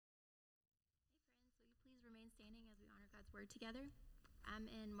standing as we honor God's word together. I'm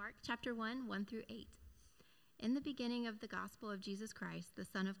in Mark chapter 1, 1 through 8. In the beginning of the gospel of Jesus Christ, the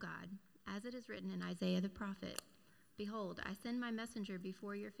Son of God, as it is written in Isaiah the prophet, "Behold, I send my messenger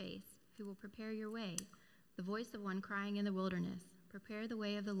before your face, who will prepare your way, the voice of one crying in the wilderness, prepare the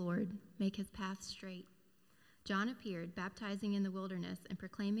way of the Lord, make his path straight." John appeared, baptizing in the wilderness and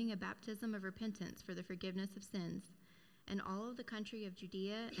proclaiming a baptism of repentance for the forgiveness of sins. And all of the country of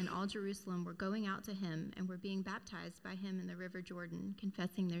Judea and all Jerusalem were going out to him and were being baptized by him in the river Jordan,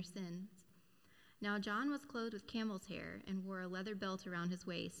 confessing their sins. Now John was clothed with camel's hair and wore a leather belt around his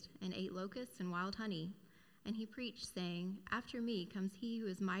waist and ate locusts and wild honey. And he preached, saying, "After me comes he who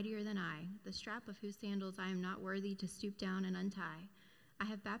is mightier than I, the strap of whose sandals I am not worthy to stoop down and untie. I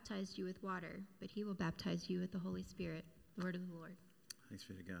have baptized you with water, but he will baptize you with the Holy Spirit." The word of the Lord. Thanks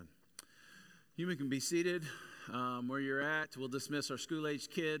be to God. You can be seated where you're at. We'll dismiss our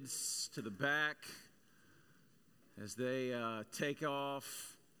school-aged kids to the back as they take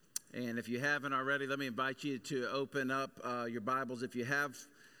off. And if you haven't already, let me invite you to open up your Bibles. If you have,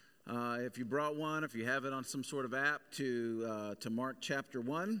 if you brought one, if you have it on some sort of app, to Mark chapter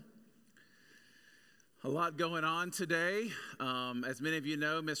 1. A lot going on today. As many of you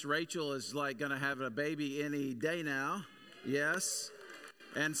know, Miss Rachel is going to have a baby any day now. Yes.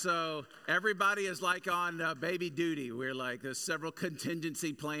 And so everybody is on baby duty. There's several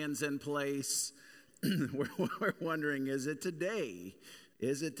contingency plans in place. We're wondering, is it today?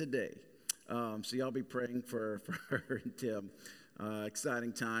 Is it today? So y'all be praying for her and Tim.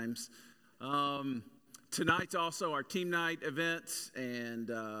 Exciting times. Tonight's also our team night event.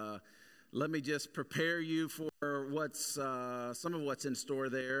 And let me just prepare you for some of what's in store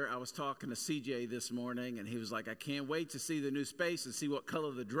there. I was talking to CJ this morning, and he was like, "I can't wait to see the new space and see what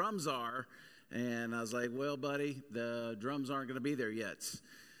color the drums are." And I was like, "Well, buddy, the drums aren't going to be there yet."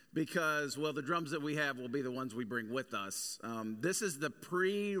 Because, the drums that we have will be the ones we bring with us. This is the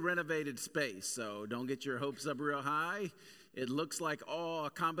pre-renovated space, so don't get your hopes up real high. It looks like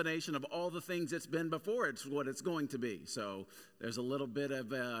a combination of all the things it's been before. It's what it's going to be. So there's a little bit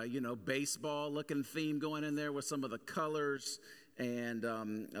of baseball-looking theme going in there with some of the colors, and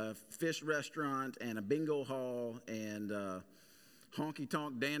a fish restaurant, and a bingo hall, and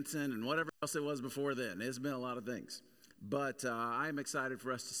honky-tonk dancing, and whatever else it was before then. It's been a lot of things. But I'm excited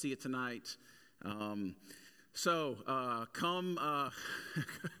for us to see it tonight. Come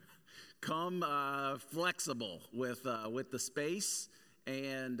flexible with the space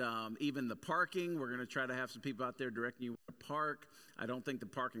and even the parking. We're going to try to have some people out there directing you where to park. I don't think the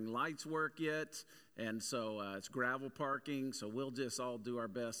parking lights work yet, and so it's gravel parking. So we'll just all do our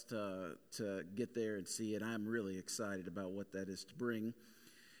best to get there and see it. I'm really excited about what that is to bring.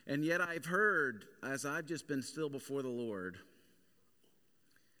 And yet I've heard, as I've just been still before the Lord,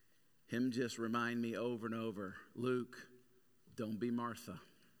 Him just remind me over and over, "Luke, don't be Martha."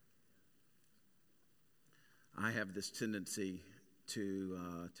 I have this tendency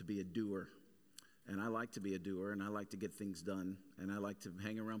to be a doer. And I like to be a doer, and I like to get things done. And I like to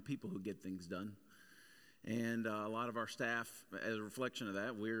hang around people who get things done. And a lot of our staff, as a reflection of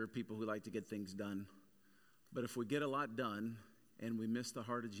that, we're people who like to get things done. But if we get a lot done, and we miss the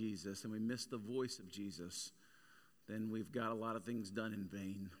heart of Jesus, and we miss the voice of Jesus, then we've got a lot of things done in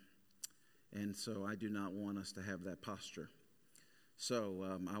vain. And so I do not want us to have that posture. So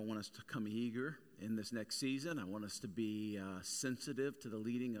I want us to come eager in this next season. I want us to be sensitive to the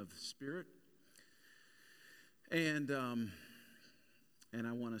leading of the Spirit. And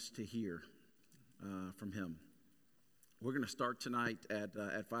I want us to hear from Him. We're going to start tonight at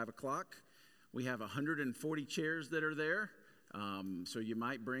 5 o'clock. We have 140 chairs that are there. So you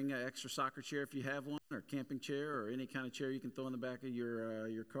might bring an extra soccer chair if you have one, or a camping chair, or any kind of chair you can throw in the back of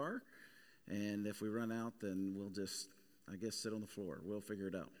your car. And if we run out, then we'll just, sit on the floor. We'll figure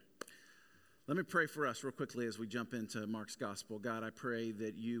it out. Let me pray for us real quickly as we jump into Mark's gospel. God, I pray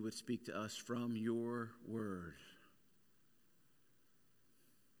that you would speak to us from your word.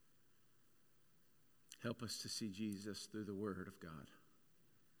 Help us to see Jesus through the word of God.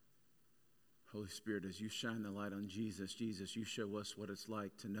 Holy Spirit, as you shine the light on Jesus, you show us what it's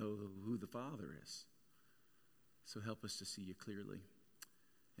like to know who the Father is. So help us to see you clearly,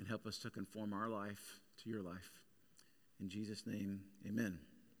 and help us to conform our life to your life. In Jesus' name, amen.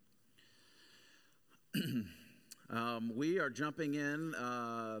 We are jumping in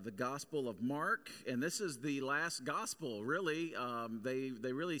the Gospel of Mark, and this is the last Gospel, really.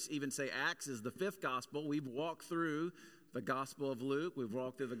 They really even say Acts is the fifth Gospel. We've walked through the Gospel of Luke. We've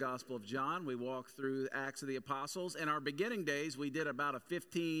walked through the Gospel of John. We walked through Acts of the Apostles. In our beginning days, we did about a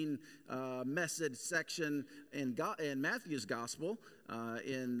 15 message section in Matthew's Gospel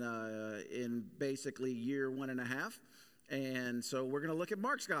in basically year 1.5. And so we're going to look at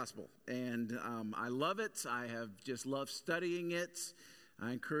Mark's Gospel. And I love it. I have just loved studying it.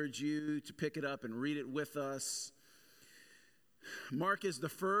 I encourage you to pick it up and read it with us. Mark is the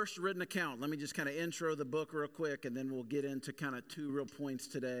first written account. Let me just kind of intro the book real quick, and then we'll get into kind of two real points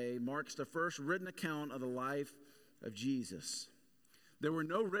today. Mark's the first written account of the life of Jesus. There were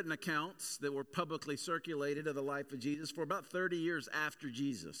no written accounts that were publicly circulated of the life of Jesus for about 30 years after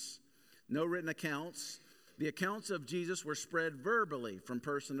Jesus. No written accounts. The accounts of Jesus were spread verbally from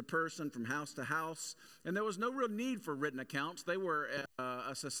person to person, from house to house, and there was no real need for written accounts. They were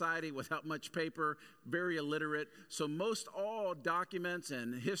a society without much paper, very illiterate, so most all documents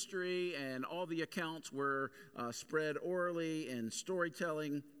and history and all the accounts were spread orally and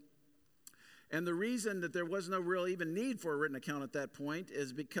storytelling. And the reason that there was no real even need for a written account at that point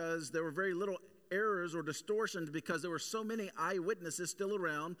is because there were very little errors or distortions, because there were so many eyewitnesses still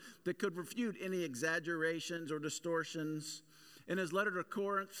around that could refute any exaggerations or distortions. In his letter to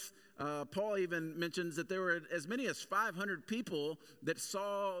Corinth, Paul even mentions that there were as many as 500 people that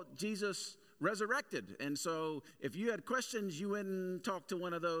saw Jesus resurrected. And so if you had questions, you went and talked to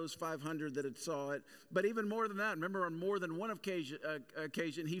one of those 500 that had saw it. But even more than that, remember on more than one occasion,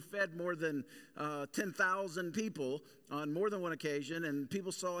 he fed more than 10,000 people on more than one occasion, and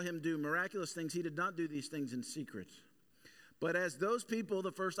people saw him do miraculous things. He did not do these things in secret. But as those people,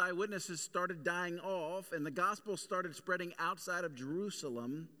 the first eyewitnesses, started dying off and the gospel started spreading outside of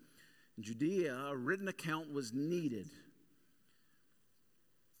Jerusalem, Judea, a written account was needed.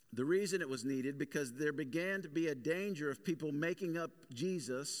 The reason it was needed, because there began to be a danger of people making up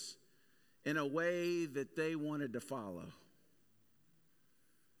Jesus in a way that they wanted to follow.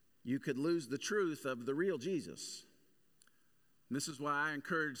 You could lose the truth of the real Jesus. And this is why I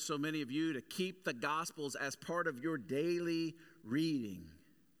encourage so many of you to keep the Gospels as part of your daily reading.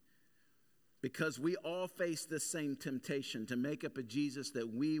 Because we all face this same temptation to make up a Jesus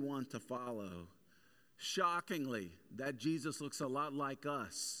that we want to follow. Shockingly, that Jesus looks a lot like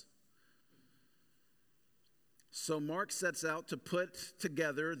us. So Mark sets out to put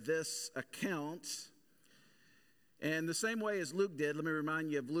together this account. And the same way as Luke did, let me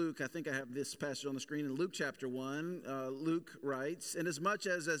remind you of Luke. I think I have this passage on the screen in Luke chapter 1. Luke writes, "Inasmuch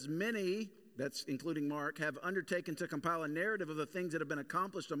as many," that's including Mark, "have undertaken to compile a narrative of the things that have been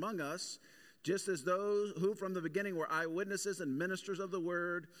accomplished among us, just as those who from the beginning were eyewitnesses and ministers of the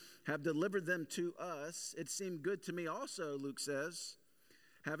word have delivered them to us, it seemed good to me also," Luke says,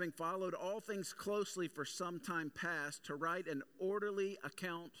 "having followed all things closely for some time past, to write an orderly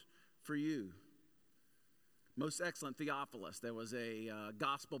account for you." Most excellent Theophilus. There was a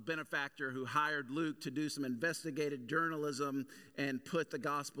gospel benefactor who hired Luke to do some investigative journalism and put the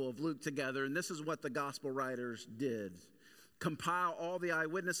Gospel of Luke together. And this is what the gospel writers did. Compile all the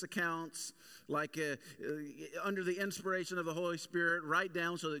eyewitness accounts, like under the inspiration of the Holy Spirit, write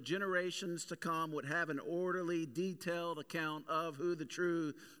down so that generations to come would have an orderly, detailed account of who the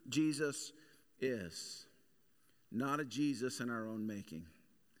true Jesus is. Not a Jesus in our own making.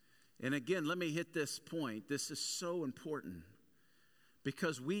 And again, let me hit this point. This is so important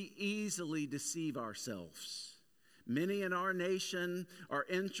because we easily deceive ourselves. Many in our nation are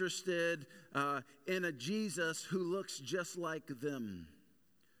interested in a Jesus who looks just like them.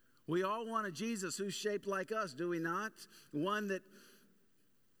 We all want a Jesus who's shaped like us, do we not? One that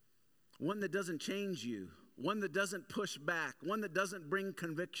doesn't change you, one that doesn't push back, one that doesn't bring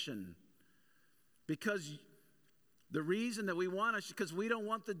conviction. Because the reason that we want it is because we don't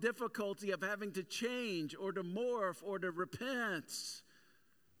want the difficulty of having to change or to morph or to repent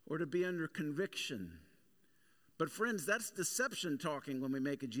or to be under conviction. But friends, that's deception talking when we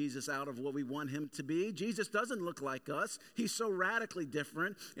make a Jesus out of what we want him to be. Jesus doesn't look like us. He's so radically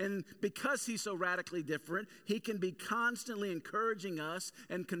different. And because he's so radically different, he can be constantly encouraging us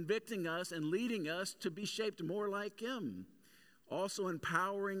and convicting us and leading us to be shaped more like him. Also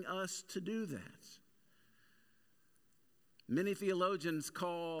empowering us to do that. Many theologians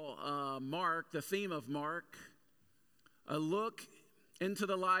call Mark, the theme of Mark, a look into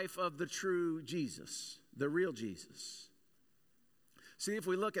the life of the true Jesus, the real Jesus. See, if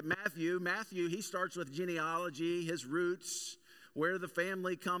we look at Matthew, he starts with genealogy, his roots, where the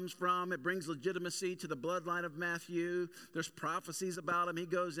family comes from. It brings legitimacy to the bloodline of Matthew. There's prophecies about him he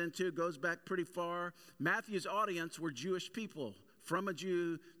goes back pretty far. Matthew's audience were Jewish people. From a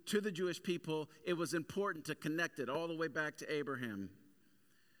Jew to the Jewish people, it was important to connect it all the way back to Abraham.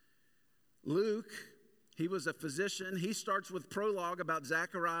 Luke He was a physician. He starts with prologue about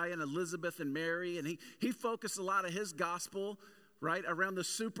Zechariah and Elizabeth and Mary, and he focused a lot of his gospel, right, around the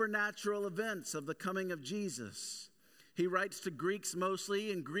supernatural events of the coming of Jesus. He writes to Greeks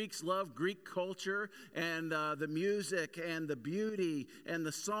mostly, and Greeks love Greek culture and the music and the beauty and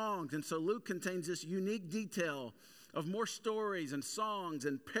the songs. And so Luke contains this unique detail of more stories and songs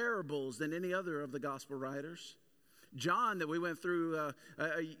and parables than any other of the gospel writers. John, that we went through a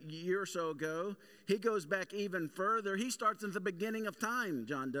year or so ago, he goes back even further. He starts at the beginning of time,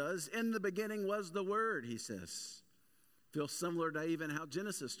 John does. In the beginning was the Word, he says. Feels similar to even how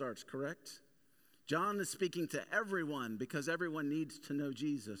Genesis starts, correct? John is speaking to everyone because everyone needs to know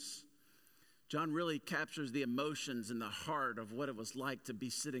Jesus. John really captures the emotions and the heart of what it was like to be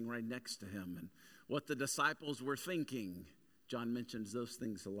sitting right next to him and what the disciples were thinking. John mentions those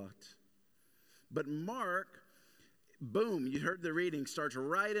things a lot. But Mark, boom, you heard the reading, starts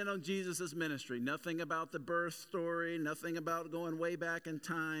right in on Jesus' ministry. Nothing about the birth story, nothing about going way back in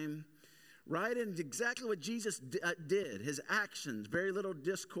time. Right in exactly what Jesus did, his actions, very little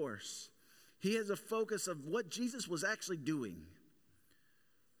discourse. He has a focus of what Jesus was actually doing.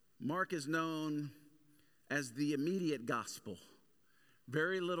 Mark is known as the immediate gospel.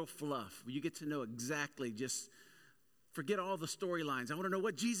 Very little fluff. You get to know exactly, just forget all the storylines. I want to know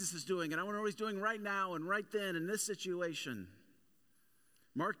what Jesus is doing, and I want to know what he's doing right now and right then in this situation.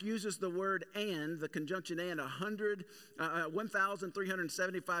 Mark uses the word and, the conjunction and,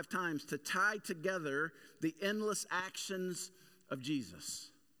 1,375 times to tie together the endless actions of Jesus.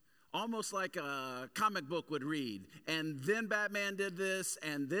 Almost like a comic book would read. And then Batman did this,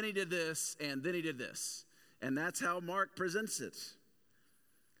 and then he did this, and then he did this. And that's how Mark presents it.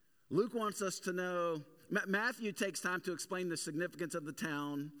 Luke wants us to know, Matthew takes time to explain the significance of the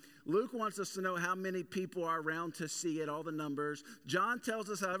town. Luke wants us to know how many people are around to see it, all the numbers. John tells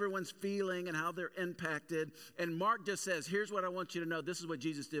us how everyone's feeling and how they're impacted. And Mark just says, here's what I want you to know. This is what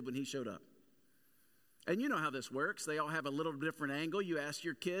Jesus did when he showed up. And you know how this works. They all have a little different angle. You ask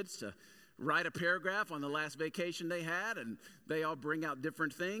your kids to write a paragraph on the last vacation they had, and they all bring out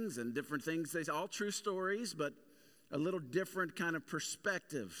different things. They all true stories, but a little different kind of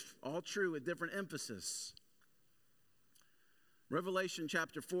perspective. All true with different emphasis. Revelation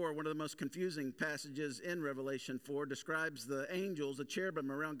chapter 4, one of the most confusing passages in Revelation 4, describes the angels, the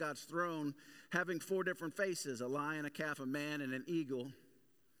cherubim around God's throne, having 4 different faces, a lion, a calf, a man, and an eagle.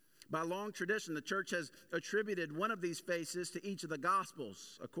 By long tradition, the church has attributed one of these faces to each of the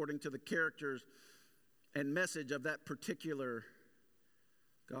Gospels, according to the characters and message of that particular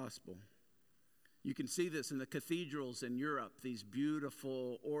Gospel. You can see this in the cathedrals in Europe, these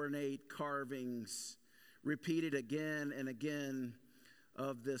beautiful, ornate carvings, repeated again and again,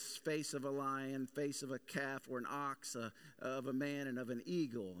 of this face of a lion, face of a calf or an ox, of a man, and of an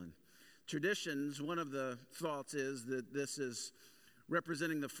eagle. And traditions, one of the thoughts is that this is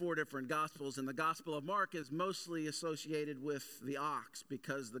representing the 4 different Gospels, and the Gospel of Mark is mostly associated with the ox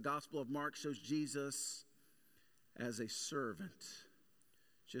because the Gospel of Mark shows Jesus as a servant,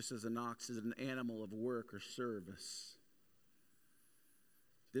 just as an ox is an animal of work or service.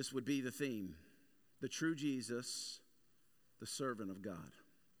 This would be the theme, the true Jesus, the servant of God.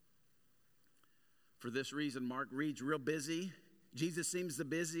 For this reason, Mark reads real busy. Jesus seems the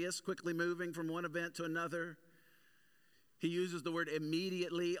busiest, quickly moving from one event to another. He uses the word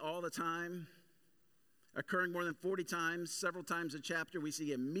immediately all the time, occurring more than 40 times. Several times a chapter, we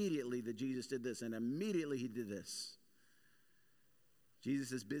see immediately that Jesus did this, and immediately he did this.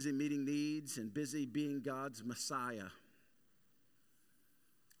 Jesus is busy meeting needs and busy being God's Messiah.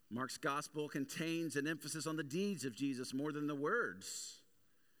 Mark's gospel contains an emphasis on the deeds of Jesus more than the words.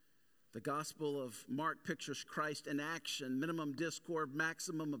 The gospel of Mark pictures Christ in action, minimum discord,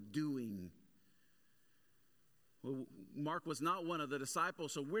 maximum of doing. Well, Mark was not one of the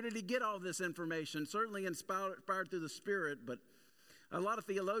disciples, so where did he get all this information? Certainly inspired through the Spirit, but a lot of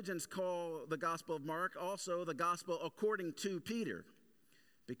theologians call the Gospel of Mark also the Gospel according to Peter,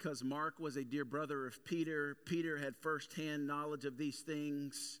 because Mark was a dear brother of Peter. Peter had firsthand knowledge of these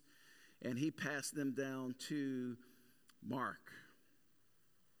things, and he passed them down to Mark.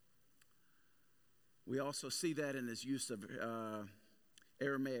 We also see that in his use of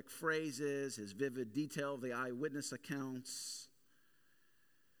Aramaic phrases, his vivid detail of the eyewitness accounts.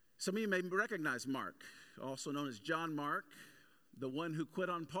 Some of you may recognize Mark, also known as John Mark, the one who quit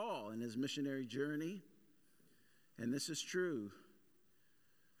on Paul in his missionary journey. And this is true.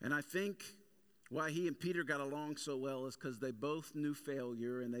 And I think why he and Peter got along so well is because they both knew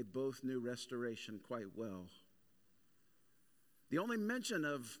failure and they both knew restoration quite well. The only mention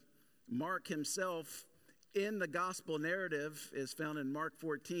of Mark himself in the gospel narrative is found in Mark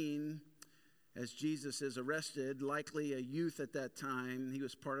 14, as Jesus is arrested, likely a youth at that time. He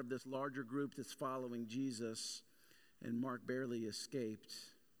was part of this larger group that's following Jesus, and Mark barely escaped.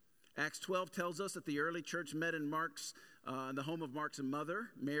 Acts 12 tells us that the early church met in the home of Mark's mother,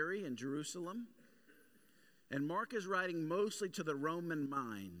 Mary, in Jerusalem. And Mark is writing mostly to the Roman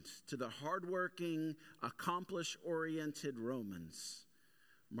mind, to the hardworking, accomplish-oriented Romans.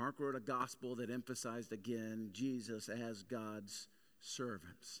 Mark wrote a gospel that emphasized again Jesus as God's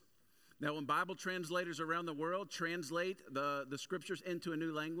servants. Now, when Bible translators around the world translate the scriptures into a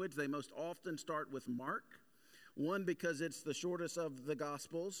new language, they most often start with Mark. One, because it's the shortest of the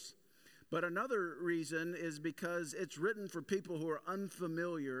gospels. But another reason is because it's written for people who are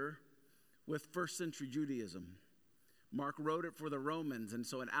unfamiliar with first century Judaism. Mark wrote it for the Romans, and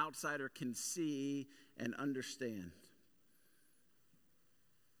so an outsider can see and understand.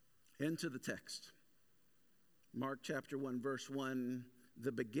 Into the text. Mark chapter 1, verse 1,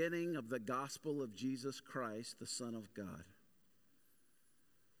 the beginning of the gospel of Jesus Christ, the Son of God.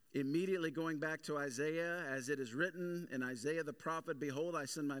 Immediately going back to Isaiah, as it is written in Isaiah the prophet, behold, I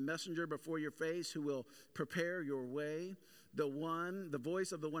send my messenger before your face who will prepare your way. The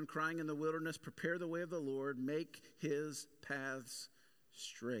voice of the one crying in the wilderness, prepare the way of the Lord, make his paths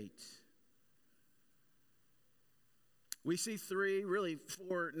straight. We see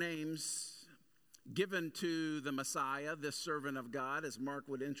four names given to the Messiah, this servant of God, as Mark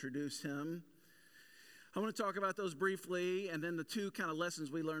would introduce him. I want to talk about those briefly, and then the two kind of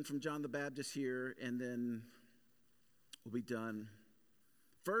lessons we learned from John the Baptist here, and then we'll be done.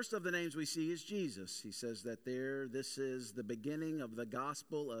 First of the names we see is Jesus. He says that this is the beginning of the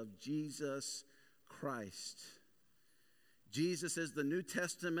gospel of Jesus Christ. Jesus is the New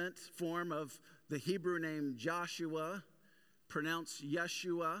Testament form of the Hebrew name Joshua, pronounced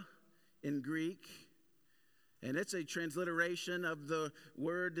Yeshua in Greek. And it's a transliteration of the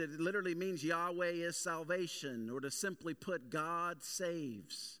word that literally means Yahweh is salvation, or to simply put, God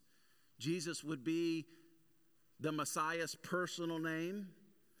saves. Jesus would be the Messiah's personal name.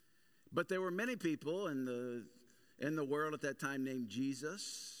 But there were many people in the world at that time named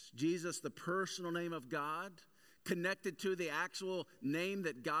Jesus. Jesus, the personal name of God, connected to the actual name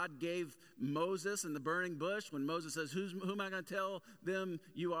that God gave Moses in the burning bush. When Moses says, who am I going to tell them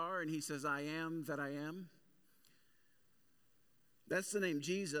you are? And he says, I am that I am. That's the name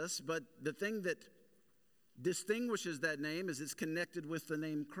Jesus, but the thing that distinguishes that name is it's connected with the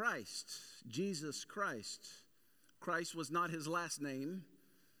name Christ, Jesus Christ. Christ was not his last name.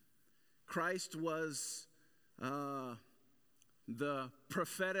 Christ was the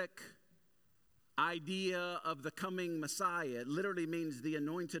prophetic idea of the coming Messiah. It literally means the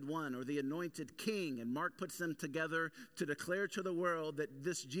anointed one or the anointed king. And Mark puts them together to declare to the world that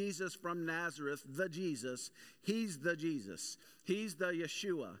this Jesus from Nazareth, the Jesus, he's the Jesus. He's the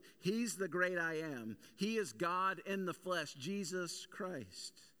Yeshua. He's the great I am. He is God in the flesh, Jesus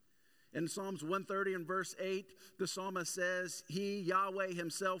Christ. In Psalms 130 and verse 8, the psalmist says, he, Yahweh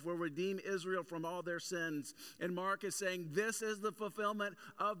himself, will redeem Israel from all their sins. And Mark is saying this is the fulfillment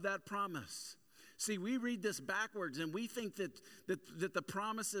of that promise. See, we read this backwards, and we think that the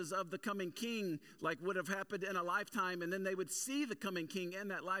promises of the coming king would have happened in a lifetime, and then they would see the coming king in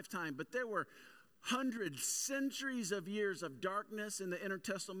that lifetime. But there were hundreds, centuries of years of darkness in the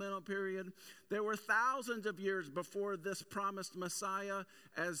intertestamental period. There were thousands of years before this promised Messiah,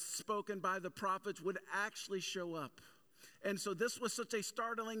 as spoken by the prophets, would actually show up. And so this was such a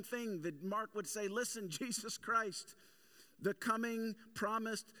startling thing that Mark would say, listen, Jesus Christ, the coming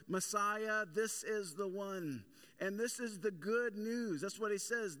promised Messiah, this is the one. And this is the good news. That's what he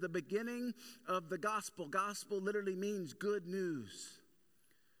says, the beginning of the gospel. Gospel literally means good news.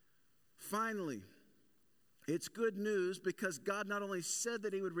 Finally, it's good news because God not only said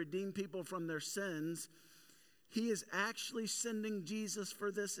that he would redeem people from their sins, he is actually sending Jesus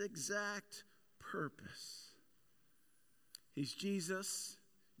for this exact purpose. He's Jesus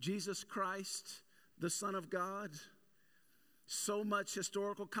Christ, the Son of God. So much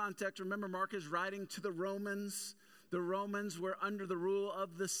historical context. Remember, Mark is writing to the Romans. The Romans were under the rule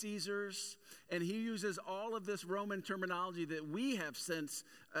of the Caesars, and he uses all of this Roman terminology that we have since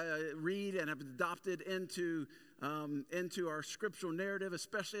read and have adopted into our scriptural narrative,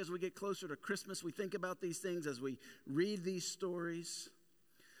 especially as we get closer to Christmas. We think about these things as we read these stories.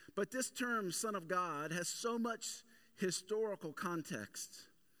 But this term, Son of God, has so much historical context.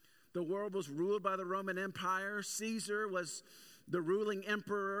 The world was ruled by the Roman Empire. Caesar was the ruling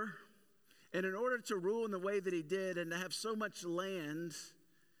emperor. And in order to rule in the way that he did and to have so much land,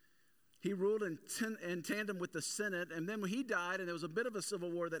 he ruled in tandem with the Senate. And then when he died, and there was a bit of a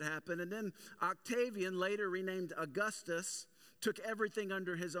civil war that happened, and then Octavian, later renamed Augustus, took everything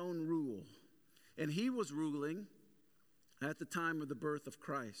under his own rule. And he was ruling at the time of the birth of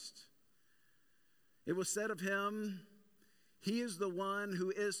Christ. It was said of him, he is the one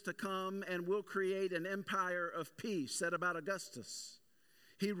who is to come and will create an empire of peace, said about Augustus.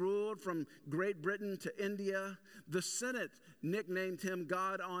 He ruled from Great Britain to India. The Senate nicknamed him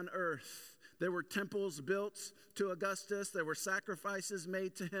God on earth. There were temples built to Augustus. There were sacrifices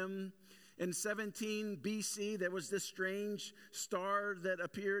made to him. In 17 BC, there was this strange star that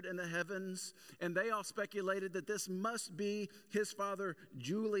appeared in the heavens, and they all speculated that this must be his father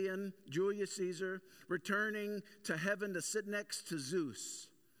Julius Caesar, returning to heaven to sit next to Zeus.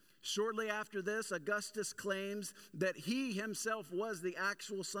 Shortly after this, Augustus claims that he himself was the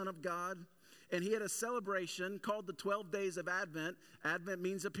actual Son of God, and he had a celebration called the 12 Days of Advent. Advent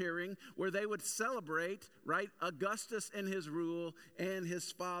means appearing, where they would celebrate, right, Augustus in his rule and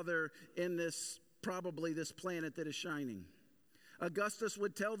his father in probably this planet that is shining. Augustus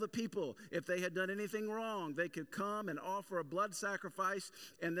would tell the people if they had done anything wrong, they could come and offer a blood sacrifice,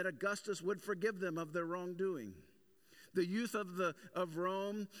 and that Augustus would forgive them of their wrongdoing. The youth of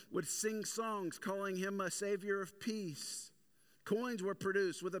Rome would sing songs calling him a savior of peace. Coins were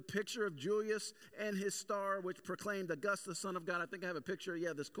produced with a picture of Julius and his star, which proclaimed Augustus, Son of God. I think I have a picture.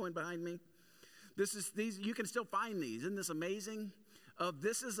 Yeah, this coin behind me. You can still find these. Isn't this amazing?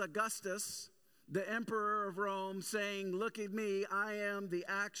 This is Augustus, the emperor of Rome, saying, look at me, I am the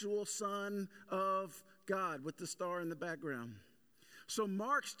actual Son of God, with the star in the background. So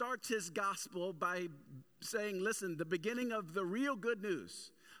Mark starts his gospel by saying, listen, the beginning of the real good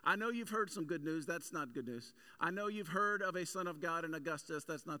news. I know you've heard some good news. That's not good news. I know you've heard of a Son of God in Augustus.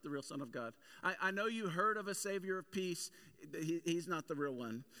 That's not the real Son of God. I know you heard of a Savior of peace. He's not the real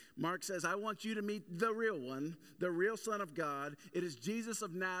one. Mark says, I want you to meet the real one, the real Son of God. It is Jesus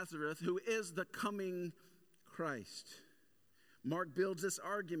of Nazareth, who is the coming Christ. Mark builds this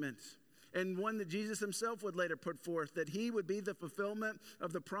argument, and one that Jesus himself would later put forth, that he would be the fulfillment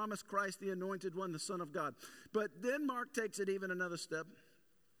of the promised Christ, the anointed one, the Son of God. But then Mark takes it even another step.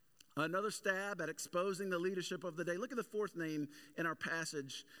 Another stab at exposing the leadership of the day. Look at the fourth name in our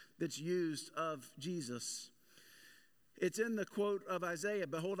passage that's used of Jesus. It's in the quote of Isaiah,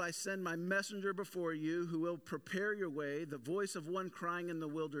 behold, I send my messenger before you who will prepare your way, the voice of one crying in the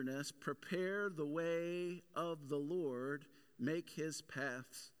wilderness, prepare the way of the Lord, make his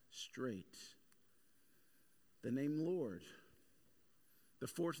paths straight. The name Lord. The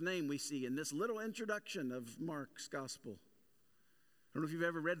fourth name we see in this little introduction of Mark's gospel. I don't know if you've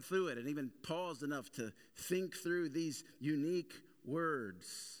ever read through it and even paused enough to think through these unique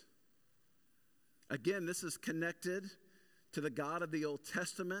words. Again, this is connected to the God of the Old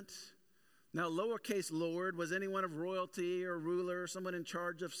Testament. Now, lowercase Lord was anyone of royalty or ruler, someone in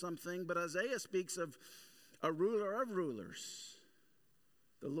charge of something, but Isaiah speaks of a ruler of rulers,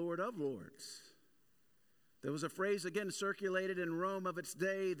 the Lord of lords. There was a phrase again circulated in Rome of its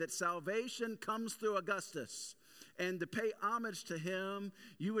day that salvation comes through Augustus. And to pay homage to him,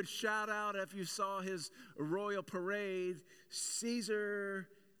 you would shout out if you saw his royal parade, Caesar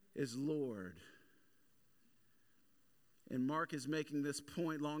is Lord. And Mark is making this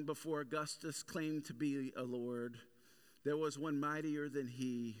point long before Augustus claimed to be a Lord. There was one mightier than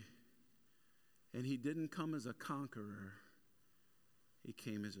he, and he didn't come as a conqueror. He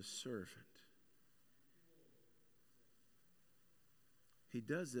came as a servant. He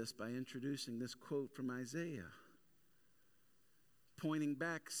does this by introducing this quote from Isaiah, pointing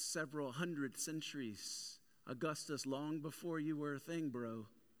back several hundred centuries. Augustus, long before you were a thing, bro,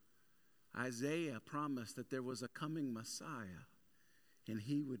 Isaiah promised that there was a coming Messiah, and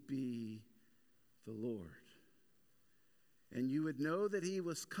he would be the Lord. And you would know that he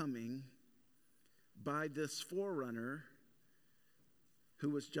was coming by this forerunner who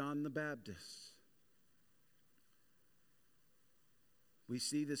was John the Baptist. We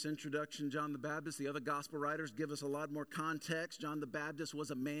see this introduction, John the Baptist. The other gospel writers give us a lot more context. John the Baptist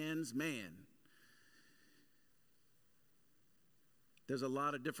was a man's man. There's a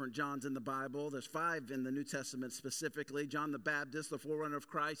lot of different Johns in the Bible. There's 5 in the New Testament specifically. John the Baptist, the forerunner of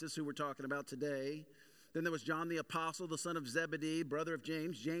Christ, is who we're talking about today. Then there was John the Apostle, the son of Zebedee, brother of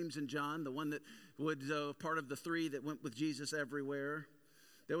James and John, the one that would part of the 3 that went with Jesus everywhere.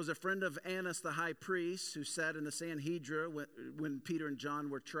 There was a friend of Annas the high priest who sat in the Sanhedrin when Peter and John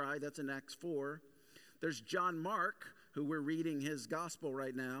were tried. That's in Acts 4. There's John Mark, who we're reading his gospel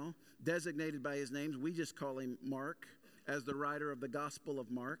right now, designated by his name. We just call him Mark, as the writer of the Gospel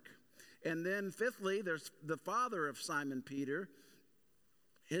of Mark. And then fifthly, there's the father of Simon Peter.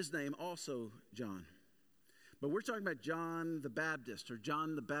 His name also John. But we're talking about John the Baptist or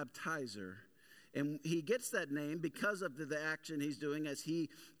John the Baptizer. And he gets that name because of the action he's doing as he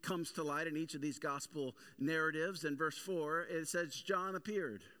comes to light in each of these gospel narratives. In verse 4, it says, John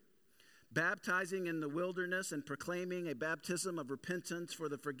appeared, baptizing in the wilderness and proclaiming a baptism of repentance for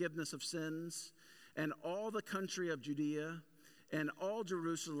the forgiveness of sins. And all the country of Judea and all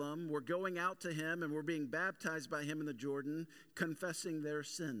Jerusalem were going out to him and were being baptized by him in the Jordan, confessing their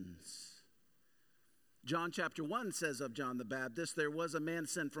sins. John chapter 1 says of John the Baptist, there was a man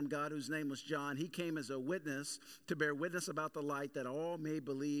sent from God whose name was John. He came as a witness to bear witness about the light that all may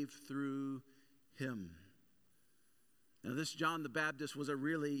believe through him. Now this John the Baptist was a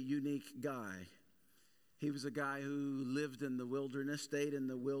really unique guy. He was a guy who lived in the wilderness, stayed in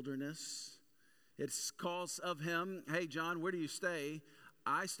the wilderness. It calls of him, hey John, where do you stay?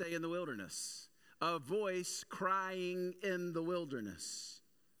 I stay in the wilderness. A voice crying in the wilderness.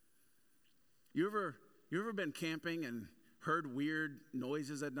 You ever been camping and heard weird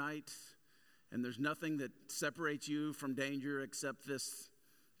noises at night? And there's nothing that separates you from danger except this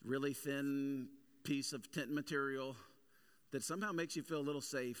really thin piece of tent material that somehow makes you feel a little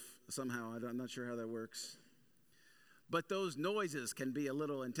safe somehow. I'm not sure how that works. But those noises can be a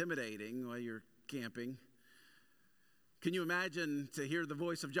little intimidating while you're camping. Can you imagine to hear the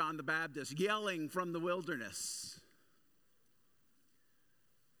voice of John the Baptist yelling from the wilderness?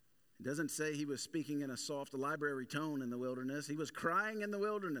 It doesn't say he was speaking in a soft library tone in the wilderness. He was crying in the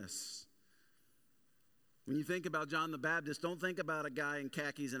wilderness. When you think about John the Baptist, don't think about a guy in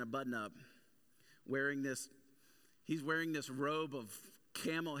khakis and a button-up he's wearing this robe of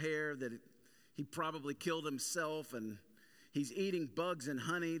camel hair that he probably killed himself, and he's eating bugs and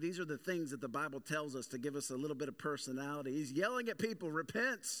honey. These are the things that the Bible tells us to give us a little bit of personality. He's yelling at people,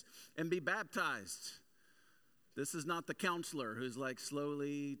 repent and be baptized. This is not the counselor who's like,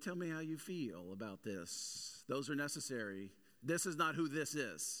 slowly, tell me how you feel about this. Those are necessary. This is not who this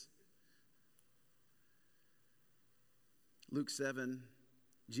is. Luke 7,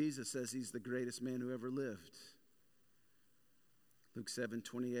 Jesus says he's the greatest man who ever lived. Luke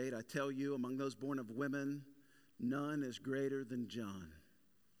 7:28, I tell you, among those born of women, none is greater than John.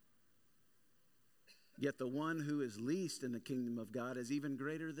 Yet the one who is least in the kingdom of God is even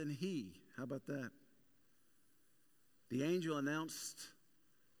greater than he. How about that? The angel announced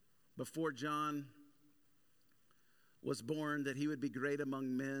before John was born that he would be great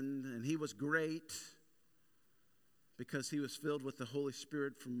among men, and he was great because he was filled with the Holy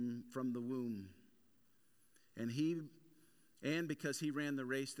Spirit from the womb. And because he ran the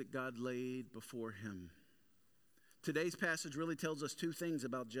race that God laid before him. Today's passage really tells us two things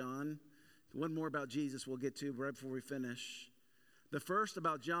about John. One more about Jesus we'll get to right before we finish. The first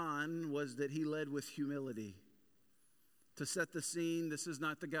about John was that he led with humility. To set the scene, this is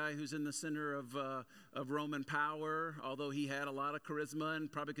not the guy who's in the center of Roman power, although he had a lot of charisma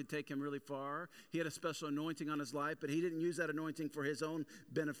and probably could take him really far. He had a special anointing on his life, but he didn't use that anointing for his own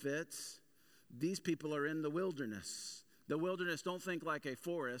benefits. These people are in the wilderness. The wilderness, don't think like a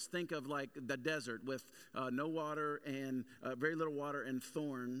forest. Think of like the desert with no water and very little water and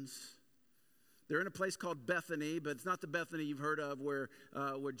thorns. They're in a place called Bethany, but it's not the Bethany you've heard of where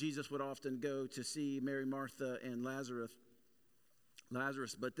Jesus would often go to see Mary, Martha, and Lazarus.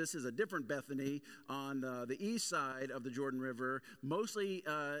 But this is a different Bethany on the east side of the Jordan River, mostly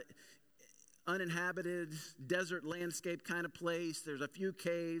uninhabited, desert landscape kind of place. There's a few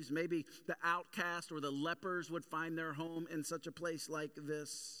caves. Maybe the outcast or the lepers would find their home in such a place like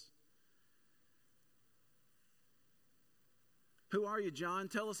this. Who are you, John?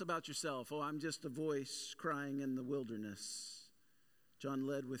 Tell us about yourself. Oh, I'm just a voice crying in the wilderness. John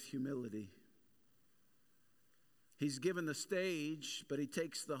led with humility. He's given the stage, but he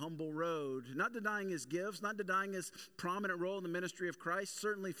takes the humble road. Not denying his gifts, not denying his prominent role in the ministry of Christ,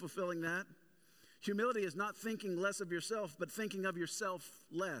 certainly fulfilling that. Humility is not thinking less of yourself, but thinking of yourself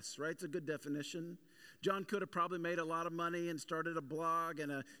less, right? It's a good definition. John could have probably made a lot of money and started a blog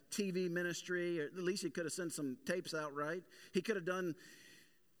and a TV ministry, or at least he could have sent some tapes out, right? He could have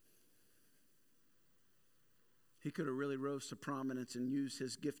really rose to prominence and used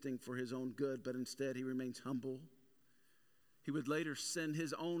his gifting for his own good, but instead he remains humble. He would later send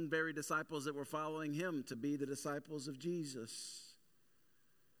his own very disciples that were following him to be the disciples of Jesus.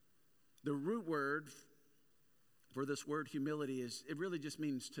 The root word for this word humility it really just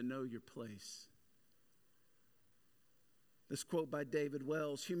means to know your place. This quote by David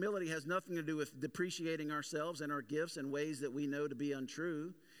Wells, humility has nothing to do with depreciating ourselves and our gifts in ways that we know to be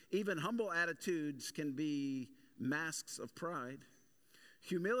untrue. Even humble attitudes can be masks of pride.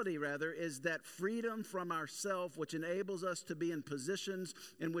 Humility, rather, is that freedom from ourself which enables us to be in positions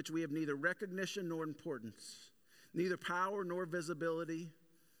in which we have neither recognition nor importance, neither power nor visibility,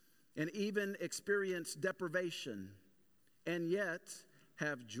 and even experience deprivation, and yet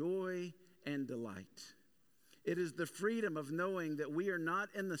have joy and delight. It is the freedom of knowing that we are not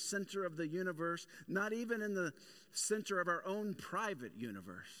in the center of the universe, not even in the center of our own private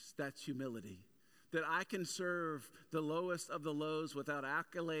universe. That's humility. That I can serve the lowest of the lows without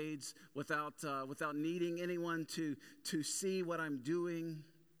accolades, without needing anyone to see what I'm doing.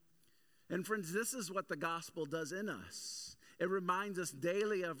 And friends, this is what the gospel does in us. It reminds us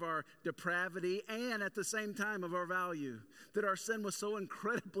daily of our depravity and at the same time of our value. That our sin was so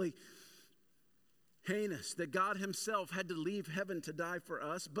incredibly heinous that God himself had to leave heaven to die for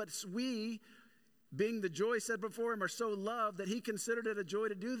us. But we, being the joy set before him, are so loved that he considered it a joy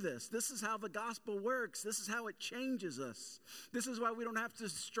to do this. This is how the gospel works. This is how it changes us. This is why we don't have to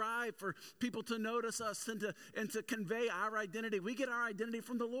strive for people to notice us and to convey our identity. We get our identity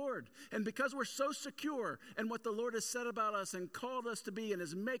from the Lord. And because we're so secure in what the Lord has said about us and called us to be and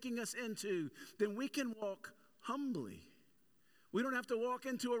is making us into, then we can walk humbly. We don't have to walk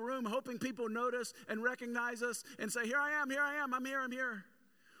into a room hoping people notice and recognize us and say, here I am, I'm here.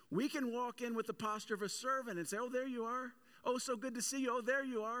 We can walk in with the posture of a servant and say, oh, there you are. Oh, so good to see you. Oh, there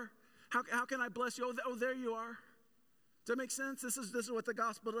you are. How can I bless you? Oh, there you are. Does that make sense? This is what the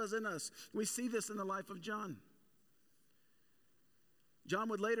gospel does in us. We see this in the life of John. John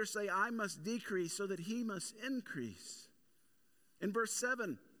would later say, I must decrease so that he must increase. In verse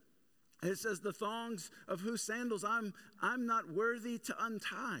 7, it says, the thongs of whose sandals I'm not worthy to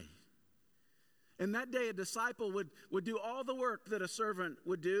untie. And that day a disciple would do all the work that a servant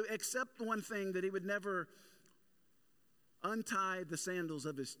would do, except one thing, that he would never untie the sandals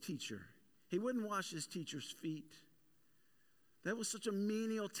of his teacher. He wouldn't wash his teacher's feet. That was such a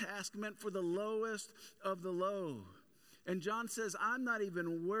menial task meant for the lowest of the low. And John says, I'm not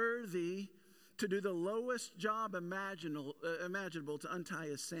even worthy to do the lowest job imaginable to untie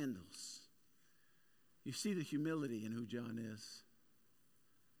his sandals. You see the humility in who John is.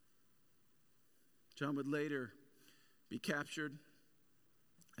 John would later be captured.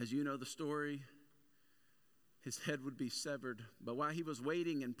 As you know the story, his head would be severed. But while he was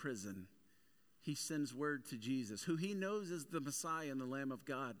waiting in prison, he sends word to Jesus, who he knows is the Messiah and the Lamb of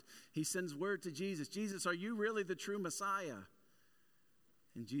God. He sends word to Jesus. Jesus, are you really the true Messiah?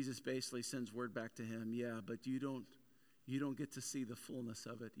 And Jesus basically sends word back to him, yeah, but you don't get to see the fullness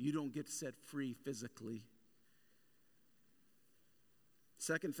of it. You don't get set free physically.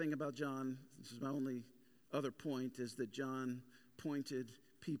 Second thing about John, this is my only other point, is that John pointed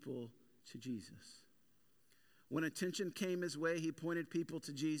people to Jesus. When attention came his way, he pointed people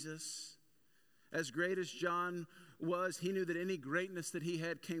to Jesus. As great as John was, he knew that any greatness that he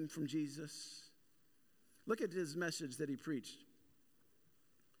had came from Jesus. Look at his message that he preached.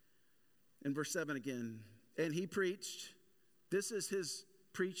 In verse 7 again, and he preached, this is his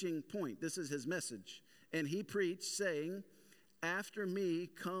preaching point, this is his message. And he preached, saying, after me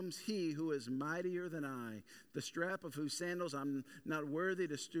comes he who is mightier than I, the strap of whose sandals I'm not worthy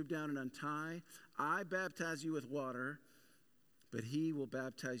to stoop down and untie. I baptize you with water, but he will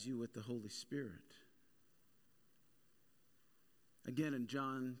baptize you with the Holy Spirit. Again, in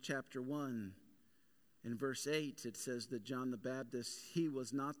John chapter 1, in verse 8, it says that John the Baptist, he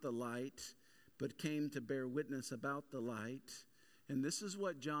was not the light, but came to bear witness about the light. And this is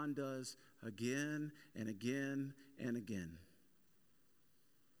what John does again and again and again.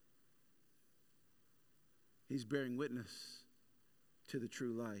 He's bearing witness to the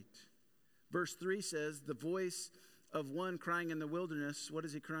true light. Verse 3 says, the voice of one crying in the wilderness, what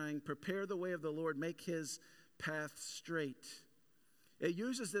is he crying? Prepare the way of the Lord, make his path straight. It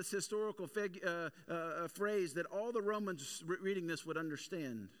uses this historical phrase that all the Romans reading this would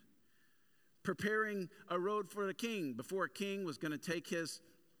understand. Preparing a road for the king. Before a king was going to take his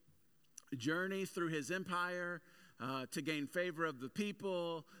journey through his empire, to gain favor of the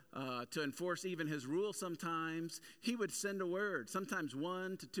people, to enforce even his rule sometimes, he would send a word, sometimes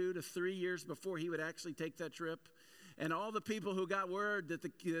 1 to 2 to 3 years before he would actually take that trip. And all the people who got word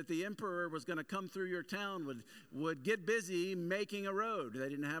that the emperor was going to come through your town would get busy making a road. They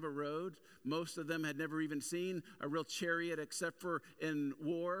didn't have a road. Most of them had never even seen a real chariot except for in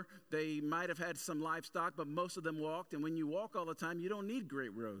war. They might have had some livestock, but most of them walked. And when you walk all the time, you don't need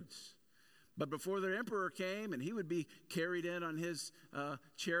great roads. But before the emperor came, and he would be carried in on his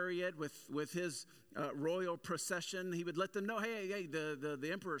chariot with his royal procession, he would let them know, hey, the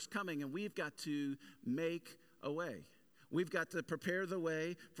emperor's coming, and we've got to make a way. We've got to prepare the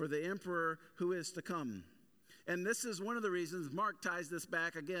way for the emperor who is to come. And this is one of the reasons Mark ties this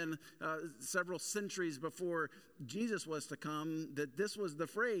back again several centuries before Jesus was to come, that this was the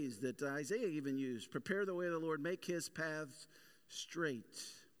phrase that Isaiah even used. Prepare the way of the Lord, make his paths straight.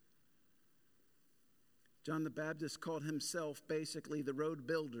 John the Baptist called himself basically the road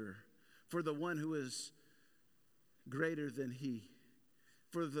builder for the one who is greater than he,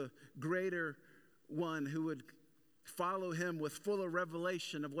 for the greater one who would follow him with fuller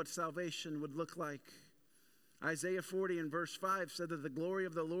revelation of what salvation would look like. Isaiah 40 and verse 5 said that the glory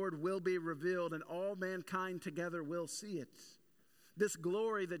of the Lord will be revealed and all mankind together will see it. This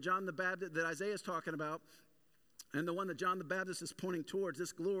glory that that Isaiah is talking about, and the one that John the Baptist is pointing towards,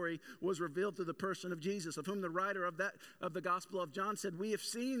 this glory was revealed through the person of Jesus, of whom the writer of the Gospel of John said, "We have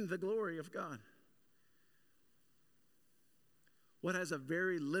seen the glory of God." What has a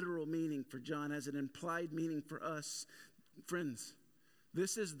very literal meaning for John has an implied meaning for us. Friends,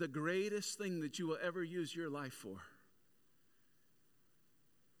 this is the greatest thing that you will ever use your life for.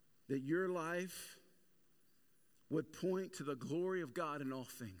 That your life would point to the glory of God in all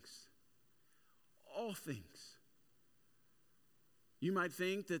things. All things. You might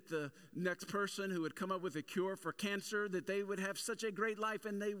think that the next person who would come up with a cure for cancer, that they would have such a great life,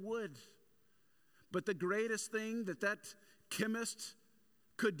 and they would. But the greatest thing that chemist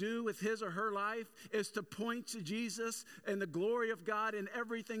could do with his or her life is to point to Jesus and the glory of God in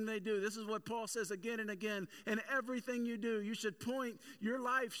everything they do. This is what Paul says again and again. In everything you do, you should point. Your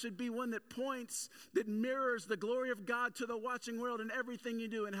life should be one that points, that mirrors the glory of God to the watching world in everything you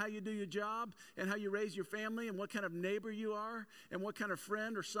do, and how you do your job, and how you raise your family, and what kind of neighbor you are, and what kind of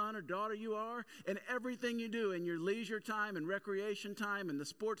friend or son or daughter you are, and everything you do in your leisure time and recreation time and the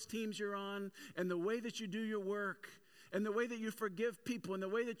sports teams you're on, and the way that you do your work, and the way that you forgive people, and the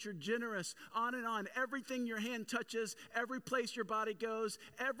way that you're generous, on and on. Everything your hand touches, every place your body goes,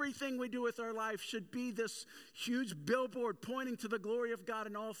 everything we do with our life should be this huge billboard pointing to the glory of God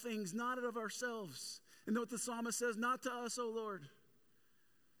in all things, not of ourselves. And what the psalmist says, "Not to us, O Lord."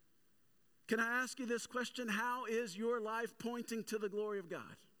 Can I ask you this question? How is your life pointing to the glory of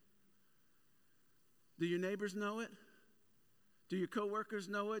God? Do your neighbors know it? Do your coworkers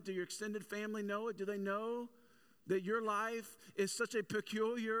know it? Do your extended family know it? Do they know that your life is such a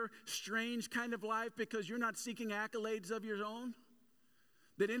peculiar, strange kind of life because you're not seeking accolades of your own?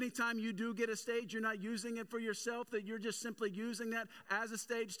 That anytime you do get a stage, you're not using it for yourself, that you're just simply using that as a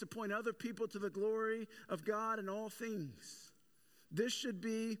stage to point other people to the glory of God in all things. This should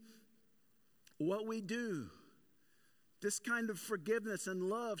be what we do. This kind of forgiveness and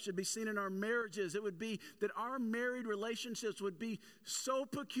love should be seen in our marriages. It would be that our married relationships would be so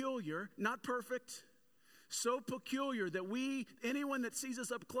peculiar, not perfect, so peculiar that anyone that sees us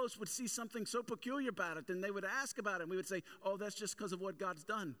up close would see something so peculiar about it, and they would ask about it, and we would say, "Oh, that's just because of what God's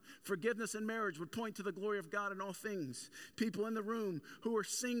done." Forgiveness in marriage would point to the glory of God in all things. People in the room who are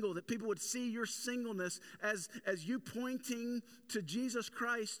single, that people would see your singleness as you pointing to Jesus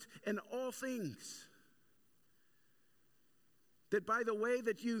Christ in all things. That by the way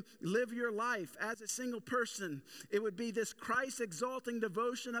that you live your life as a single person, it would be this Christ-exalting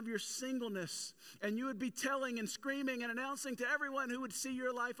devotion of your singleness. And you would be telling and screaming and announcing to everyone who would see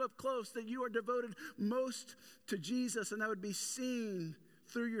your life up close that you are devoted most to Jesus. And that would be seen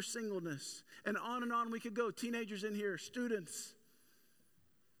through your singleness. And on we could go. Teenagers in here, students.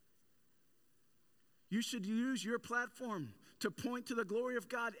 You should use your platform to point to the glory of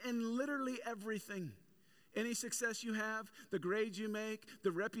God in literally everything. Any success you have, the grades you make,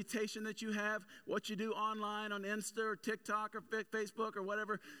 the reputation that you have, what you do online on Insta or TikTok or Facebook or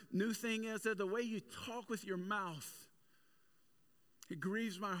whatever new thing is, the way you talk with your mouth. It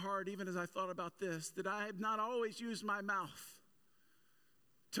grieves my heart, even as I thought about this, that I have not always used my mouth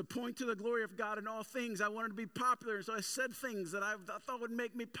to point to the glory of God in all things. I wanted to be popular, so I said things that I thought would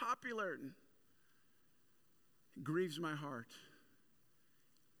make me popular. It grieves my heart.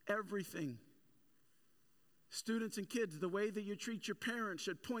 Everything. Students and kids, the way that you treat your parents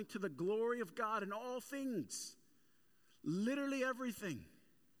should point to the glory of God in all things. Literally everything.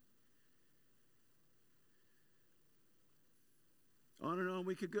 On and on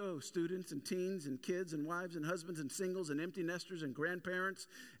we could go. Students and teens and kids and wives and husbands and singles and empty nesters and grandparents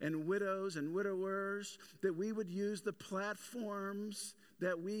and widows and widowers, that we would use the platforms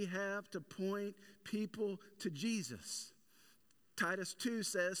that we have to point people to Jesus. Titus 2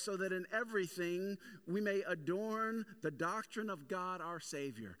 says, so that in everything we may adorn the doctrine of God our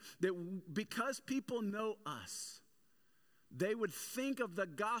Savior. That because people know us, they would think of the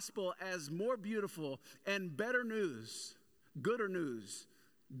gospel as more beautiful and better news, gooder news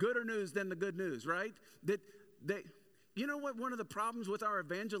than the good news, right? You know what one of the problems with our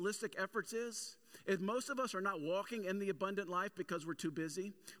evangelistic efforts is most of us are not walking in the abundant life because we're too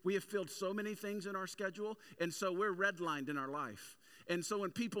busy. We have filled so many things in our schedule, and so we're redlined in our life. And so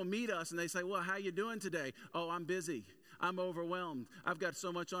when people meet us and they say, well, how you doing today? Oh, I'm busy. I'm overwhelmed. I've got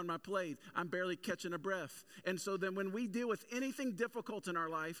so much on my plate. I'm barely catching a breath. And so then when we deal with anything difficult in our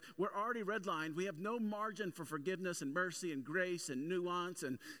life, we're already redlined. We have no margin for forgiveness and mercy and grace and nuance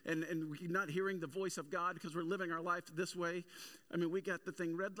and we're not hearing the voice of God because we're living our life this way. I mean, we got the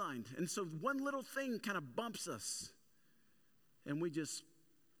thing redlined. And so one little thing kind of bumps us and we just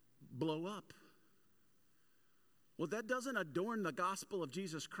blow up. Well, that doesn't adorn the gospel of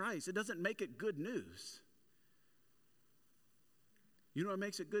Jesus Christ. It doesn't make it good news. You know what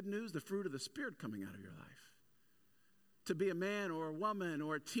makes it good news? The fruit of the Spirit coming out of your life. To be a man or a woman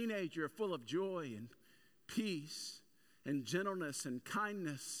or a teenager full of joy and peace and gentleness and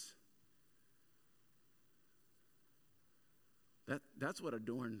kindness. That's what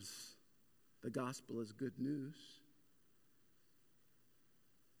adorns the gospel as good news.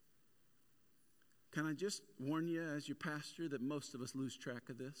 Can I just warn you as your pastor that most of us lose track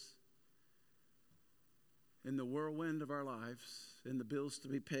of this? In the whirlwind of our lives, in the bills to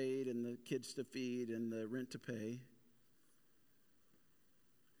be paid and the kids to feed and the rent to pay,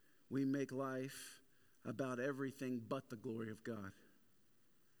 we make life about everything but the glory of God.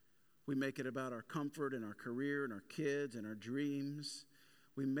 We make it about our comfort and our career and our kids and our dreams.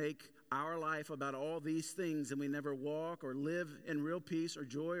 We make our life about all these things and we never walk or live in real peace or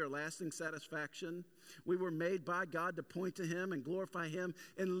joy or lasting satisfaction. We were made by God to point to Him and glorify Him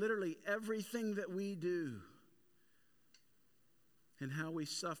in literally everything that we do. And how we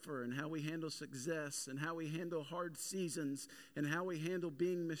suffer and how we handle success and how we handle hard seasons and how we handle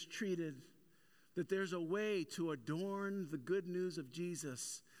being mistreated. That there's a way to adorn the good news of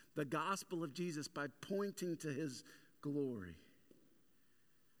Jesus, the gospel of Jesus, by pointing to His glory.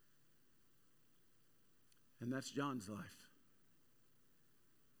 And that's John's life.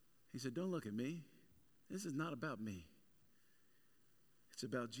 He said, don't look at me. This is not about me. It's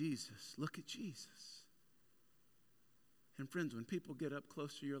about Jesus. Look at Jesus. And friends, when people get up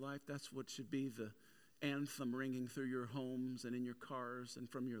close to your life, that's what should be the anthem ringing through your homes and in your cars and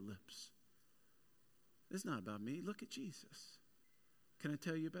from your lips. It's not about me. Look at Jesus. Can I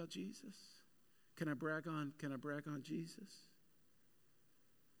tell you about Jesus? Can I brag on Jesus?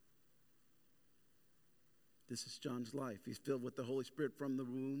 This is John's life. He's filled with the Holy Spirit from the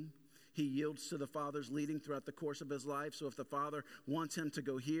womb. He yields to the Father's leading throughout the course of his life. So if the Father wants him to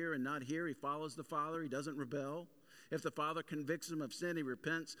go here and not here, he follows the Father. He doesn't rebel. If the Father convicts him of sin, he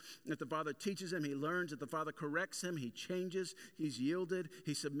repents. If the Father teaches him, he learns. If the Father corrects him, he changes. He's yielded.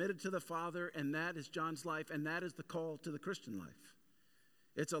 He's submitted to the Father. And that is John's life. And that is the call to the Christian life.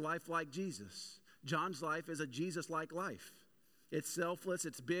 It's a life like Jesus. John's life is a Jesus-like life. It's selfless,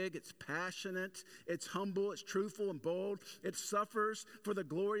 it's big, it's passionate, it's humble, it's truthful and bold. It suffers for the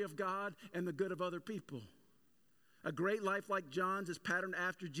glory of God and the good of other people. A great life like John's is patterned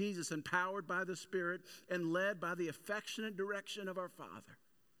after Jesus, empowered by the Spirit and led by the affectionate direction of our Father.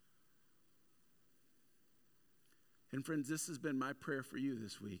 And friends, this has been my prayer for you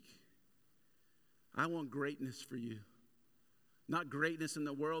this week. I want greatness for you. Not greatness in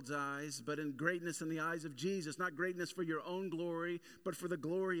the world's eyes, but in greatness in the eyes of Jesus. Not greatness for your own glory, but for the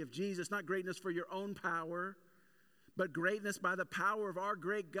glory of Jesus. Not greatness for your own power, but greatness by the power of our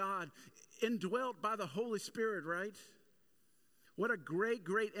great God, indwelt by the Holy Spirit, right? What a great,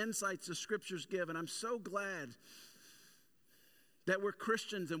 great insights the Scriptures give. And I'm so glad that we're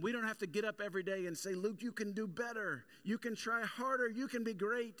Christians and we don't have to get up every day and say, Luke, you can do better. You can try harder. You can be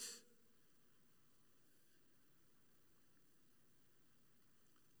great.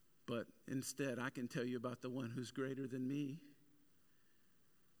 But instead, I can tell you about the one who's greater than me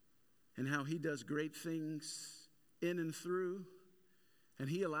and how he does great things in and through. And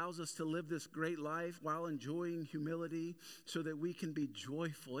he allows us to live this great life while enjoying humility so that we can be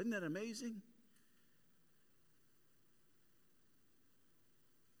joyful. Isn't that amazing?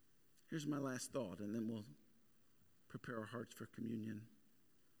 Here's my last thought, and then we'll prepare our hearts for communion.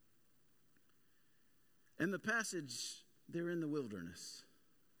 In the passage, they're in the wilderness.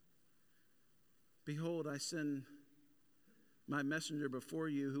 Behold, I send my messenger before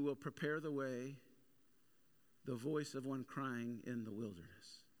you who will prepare the way, the voice of one crying in the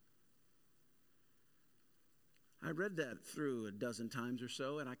wilderness. I read that through a dozen times or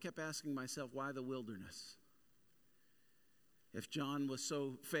so, and I kept asking myself, why the wilderness? If John was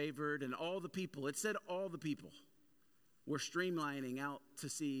so favored and all the people, it said all the people were streamlining out to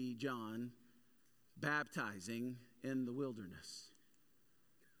see John baptizing in the wilderness.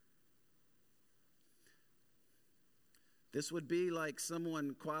 This would be like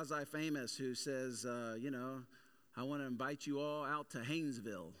someone quasi-famous who says, I want to invite you all out to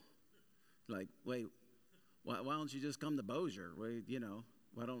Haynesville. Like, wait, why don't you just come to Bossier? Wait,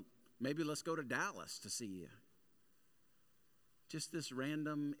 maybe let's go to Dallas to see you. just this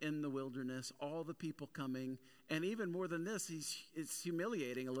random in the wilderness, all the people coming. And even more than this, it's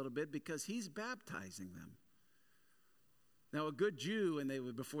humiliating a little bit because he's baptizing them. Now, a good Jew,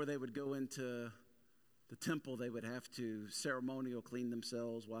 and before they would go into the temple, they would have to ceremonial clean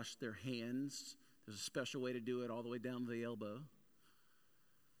themselves, wash their hands. There's a special way to do it all the way down to the elbow.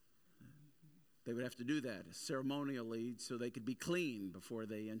 They would have to do that ceremonially so they could be clean before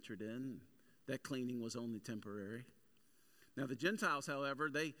they entered in. That cleaning was only temporary. Now, the Gentiles, however,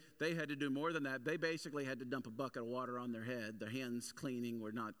 they had to do more than that. They basically had to dump a bucket of water on their head. Their hands cleaning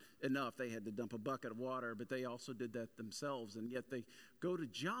were not enough. They had to dump a bucket of water, but they also did that themselves. And yet they go to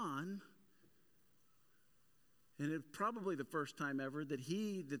John, and it's probably the first time ever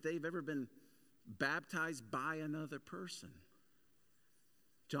that they've ever been baptized by another person.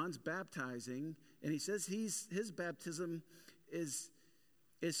 John's baptizing, and he says his baptism is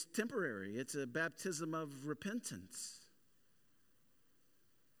temporary. It's a baptism of repentance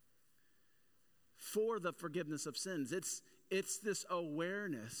for the forgiveness of sins. It's this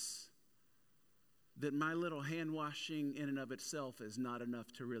awareness that my little hand washing in and of itself is not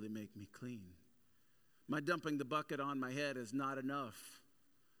enough to really make me clean. My dumping the bucket on my head is not enough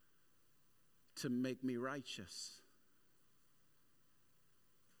to make me righteous.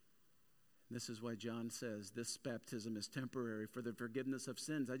 This is why John says this baptism is temporary for the forgiveness of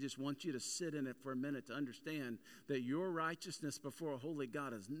sins. I just want you to sit in it for a minute to understand that your righteousness before a holy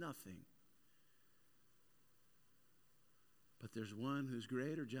God is nothing. But there's one who's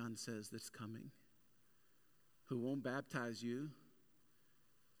greater, John says, that's coming, who won't baptize you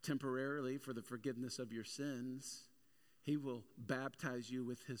temporarily for the forgiveness of your sins. He will baptize you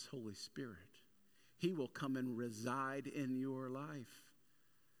with his Holy Spirit. He will come and reside in your life.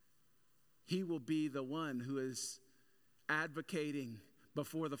 He will be the one who is advocating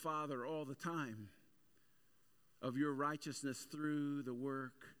before the Father all the time of your righteousness through the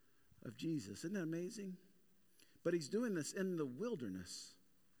work of Jesus. Isn't that amazing? But he's doing this in the wilderness.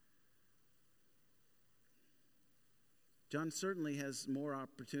 John certainly has more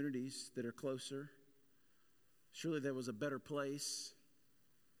opportunities that are closer. Surely there was a better place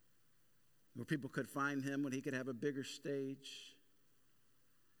where people could find him, when he could have a bigger stage.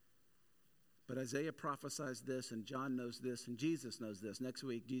 But Isaiah prophesies this, and John knows this, and Jesus knows this. Next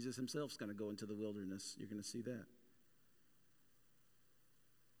week, Jesus himself is going to go into the wilderness. You're going to see that.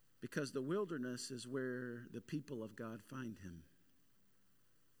 Because the wilderness is where the people of God find him.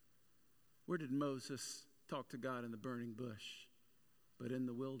 Where did Moses talk to God? In the burning bush, but in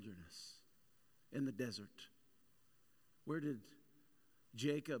the wilderness, in the desert. Where did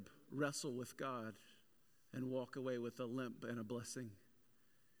Jacob wrestle with God and walk away with a limp and a blessing?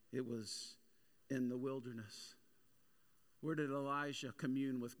 It was in the wilderness. Where did Elijah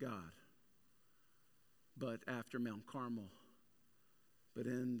commune with God? But after Mount Carmel, but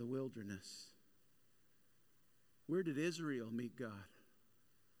in the wilderness. Where did Israel meet God?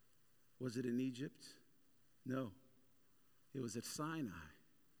 Was it in Egypt? No. It was at Sinai.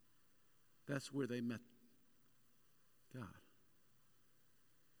 That's where they met God.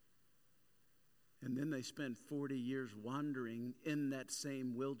 And then they spent 40 years wandering in that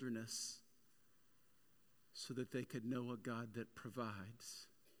same wilderness so that they could know a God that provides,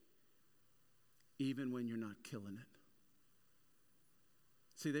 even when you're not killing it.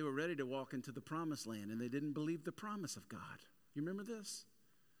 See, they were ready to walk into the promised land, and they didn't believe the promise of God. You remember this?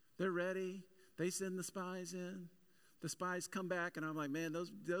 They're ready. They send the spies in. The spies come back, and I'm like, man,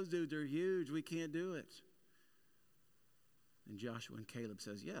 those dudes are huge. We can't do it. And Joshua and Caleb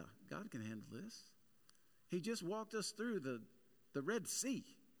says, yeah, God can handle this. He just walked us through the Red Sea.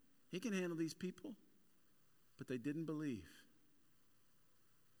 He can handle these people. But they didn't believe.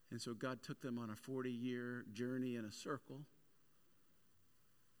 And so God took them on a 40-year journey in a circle.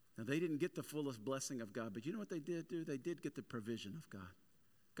 Now, they didn't get the fullest blessing of God, but you know what they did do? They did get the provision of God.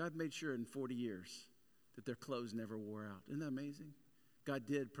 God made sure in 40 years that their clothes never wore out. Isn't that amazing? God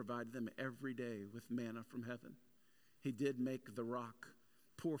did provide them every day with manna from heaven. He did make the rock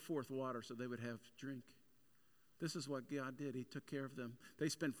pour forth water so they would have drink. This is what God did. He took care of them. They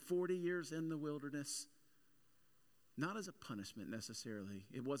spent 40 years in the wilderness, not as a punishment necessarily.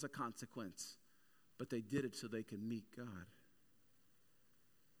 It was a consequence, but they did it so they could meet God.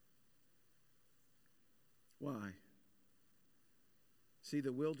 Why? See,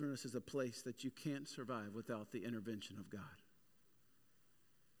 the wilderness is a place that you can't survive without the intervention of God.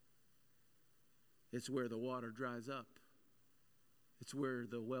 It's where the water dries up. It's where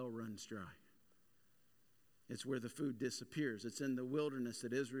the well runs dry. It's where the food disappears. It's in the wilderness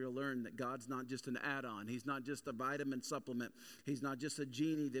that Israel learned that God's not just an add-on. He's not just a vitamin supplement. He's not just a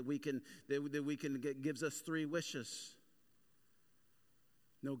genie that gives us 3 wishes.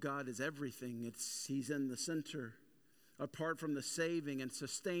 No, God is everything. He's in the center. Apart from the saving and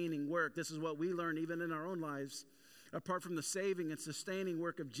sustaining work, this is what we learn even in our own lives. Apart from the saving and sustaining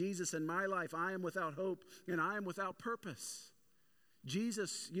work of Jesus in my life, I am without hope and I am without purpose.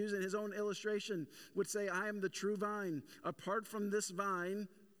 Jesus, using his own illustration, would say, I am the true vine. Apart from this vine,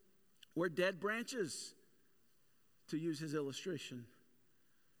 we're dead branches, to use his illustration.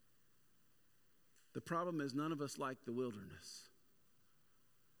 The problem is none of us like the wilderness,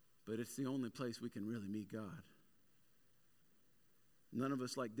 but it's the only place we can really meet God. None of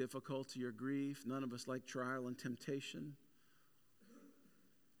us like difficulty or grief. None of us like trial and temptation.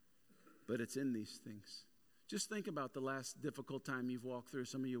 But it's in these things. Just think about the last difficult time you've walked through.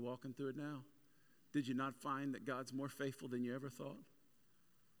 Some of you are walking through it now. Did you not find that God's more faithful than you ever thought?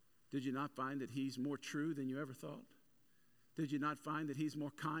 Did you not find that he's more true than you ever thought? Did you not find that he's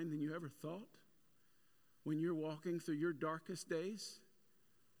more kind than you ever thought? When you're walking through your darkest days,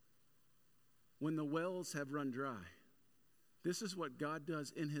 when the wells have run dry, this is what God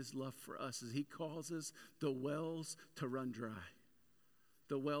does in his love for us, is he causes the wells to run dry.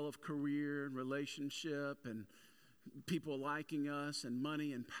 The well of career and relationship and people liking us and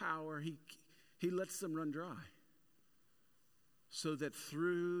money and power, he lets them run dry. So that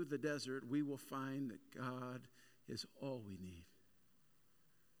through the desert, we will find that God is all we need.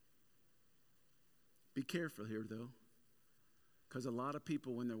 Be careful here, though, because a lot of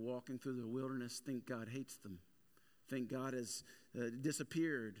people, when they're walking through the wilderness, think God hates them. Think God has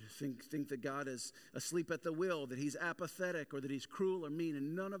disappeared. Think that God is asleep at the wheel, that he's apathetic or that he's cruel or mean.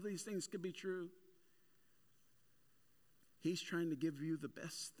 And none of these things could be true. He's trying to give you the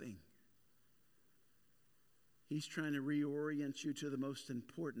best thing. He's trying to reorient you to the most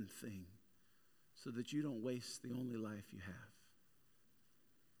important thing so that you don't waste the only life you have.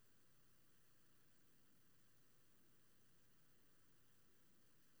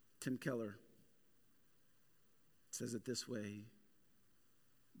 Tim Keller says it this way: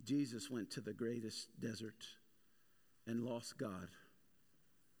 Jesus went to the greatest desert and lost God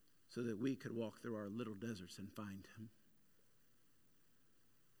so that we could walk through our little deserts and find him.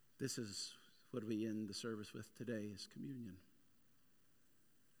 This is what we end the service with today, is communion.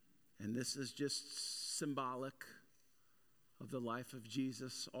 And this is just symbolic of the life of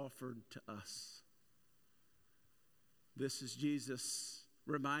Jesus offered to us. This is Jesus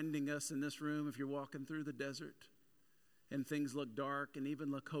reminding us in this room, if you're walking through the desert and things look dark and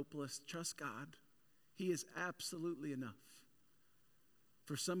even look hopeless, trust God. He is absolutely enough.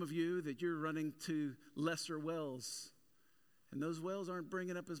 For some of you, that you're running to lesser wells, and those wells aren't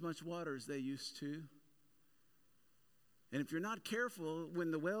bringing up as much water as they used to. And if you're not careful,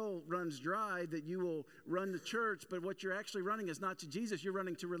 when the well runs dry, that you will run to church, but what you're actually running is not to Jesus, you're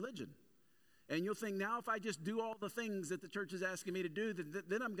running to religion. And you'll think, now if I just do all the things that the church is asking me to do,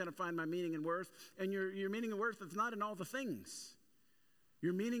 then I'm going to find my meaning and worth. And your meaning and worth is not in all the things.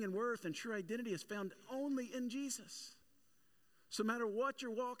 Your meaning and worth and true identity is found only in Jesus. So no matter what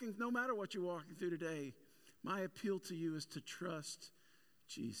you're walking through today, my appeal to you is to trust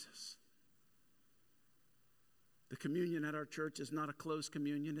Jesus. The communion at our church is not a closed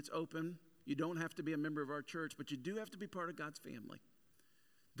communion. It's open. You don't have to be a member of our church, but you do have to be part of God's family.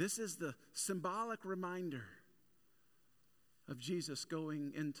 This is the symbolic reminder of Jesus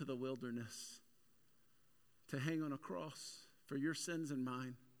going into the wilderness to hang on a cross for your sins and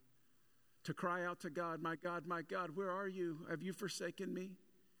mine, to cry out to God, my God, where are you? Have you forsaken me?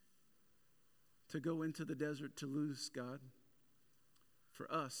 To go into the desert to lose God, for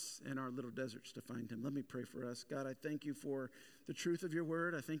us in our little deserts to find him. Let me pray for us. God, I thank you for the truth of your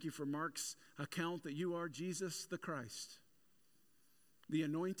word. I thank you for Mark's account that you are Jesus the Christ, the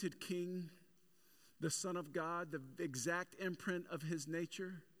anointed King, the Son of God, the exact imprint of his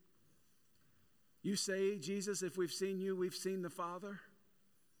nature. You say, Jesus, if we've seen you, we've seen the Father.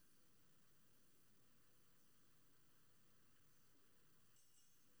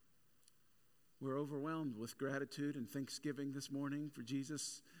 We're overwhelmed with gratitude and thanksgiving this morning for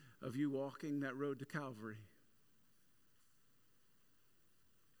Jesus, of you walking that road to Calvary.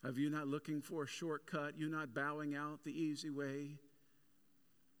 Of you not looking for a shortcut, you not bowing out the easy way,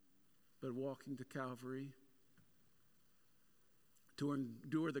 but walking to Calvary to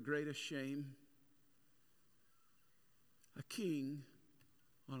endure the greatest shame, a king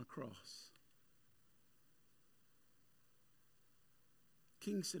on a cross.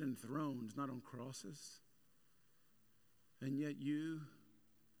 Kings sit in thrones, not on crosses. And yet you,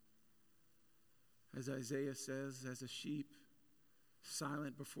 as Isaiah says, as a sheep,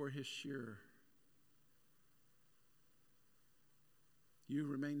 silent before his shearer, you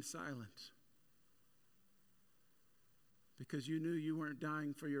remain silent because you knew you weren't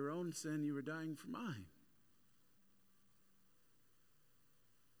dying for your own sin, you were dying for mine.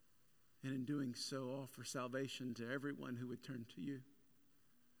 And in doing so, offer salvation to everyone who would turn to you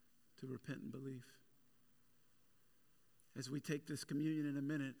to repent and believe. As we take this communion in a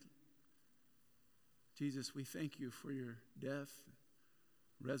minute, Jesus, we thank you for your death,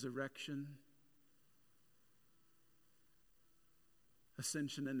 resurrection,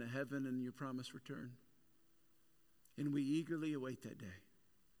 ascension into heaven, and your promised return. And we eagerly await that day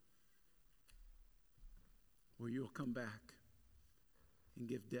where you'll come back and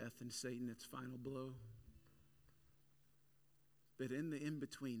give death and Satan its final blow. But in the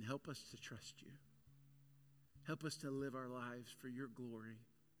in-between, help us to trust you. Help us to live our lives for your glory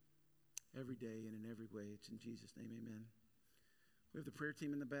every day and in every way. It's in Jesus' name, amen. We have the prayer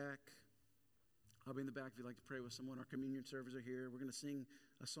team in the back. I'll be in the back if you'd like to pray with someone. Our communion servers are here. We're going to sing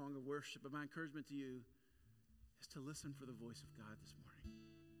a song of worship. But my encouragement to you is to listen for the voice of God this morning.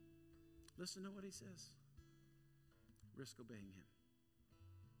 Listen to what he says. Risk obeying him.